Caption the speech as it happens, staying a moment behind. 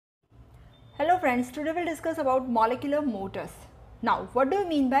Hello friends, today we'll discuss about molecular motors. Now, what do you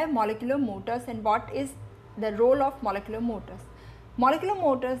mean by molecular motors and what is the role of molecular motors? Molecular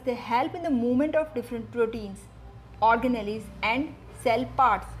motors, they help in the movement of different proteins, organelles and cell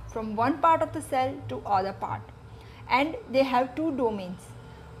parts from one part of the cell to other part. And they have two domains.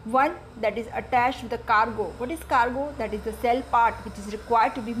 One that is attached with the cargo. What is cargo? That is the cell part which is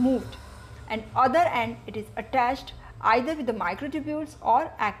required to be moved. And other end it is attached either with the microtubules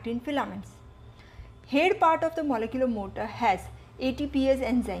or actin filaments. Head part of the molecular motor has ATPase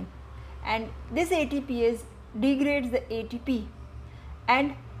enzyme, and this ATPase degrades the ATP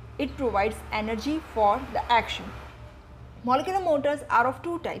and it provides energy for the action. Molecular motors are of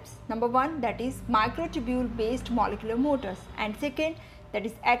two types. Number one, that is microtubule based molecular motors, and second, that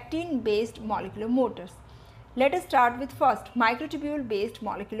is actin based molecular motors. Let us start with first microtubule based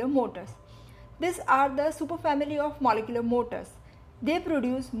molecular motors. These are the superfamily of molecular motors. They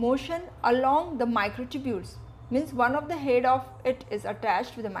produce motion along the microtubules, means one of the head of it is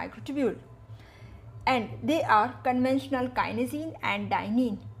attached with a microtubule, and they are conventional kinesin and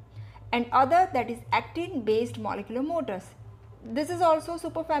dynein, and other that is actin based molecular motors. This is also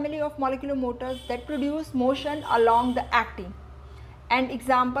superfamily of molecular motors that produce motion along the actin, and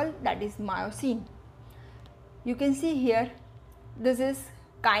example that is myosin. You can see here, this is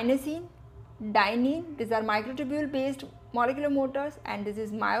kinesin, dynein, these are microtubule based molecular motors, and this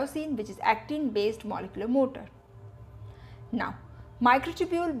is myosin which is actin based molecular motor. Now,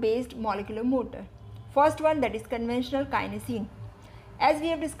 microtubule based molecular motor. First one, that is conventional kinesin. As we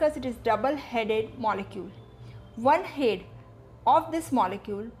have discussed, it is double headed molecule. One head of this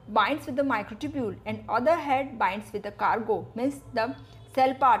molecule binds with the microtubule and other head binds with the cargo, means the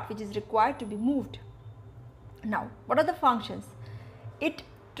cell part which is required to be moved. Now, what are the functions? It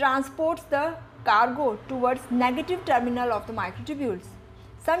transports the cargo towards negative terminal of the microtubules.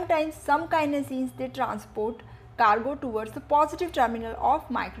 Sometimes some kinesins, they transport cargo towards the positive terminal of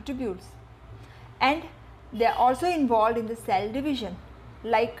microtubules, and they are also involved in the cell division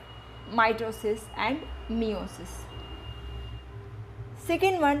like mitosis and meiosis.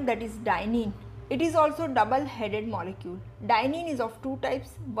 Second one, that is dynein. It is also double headed molecule. Dynein is of two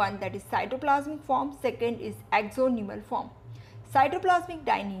types, one that is cytoplasmic form, second is axonal form. Cytoplasmic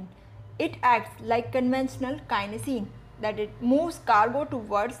dynein, it acts like conventional kinesin, that it moves cargo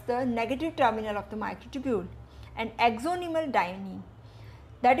towards the negative terminal of the microtubule, and axonal dynein,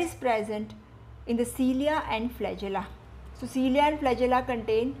 that is present in the cilia and flagella. So, cilia and flagella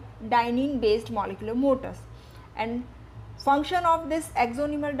contain dynein based molecular motors, and function of this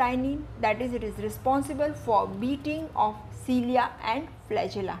axonal dynein, that is, it is responsible for beating of cilia and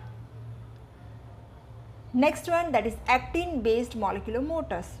flagella. Next one, that is actin based molecular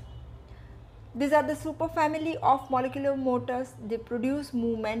motors. These are the superfamily of molecular motors. They produce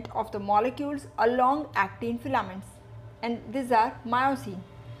movement of the molecules along actin filaments, and these are myosin.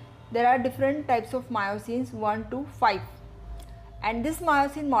 There are different types of myosins, 1 to 5, and these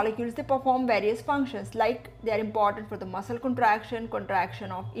myosin molecules, they perform various functions, like they are important for the muscle contraction, contraction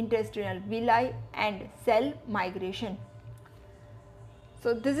of intestinal villi and cell migration.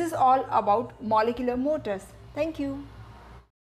 So this is all about molecular motors. Thank you.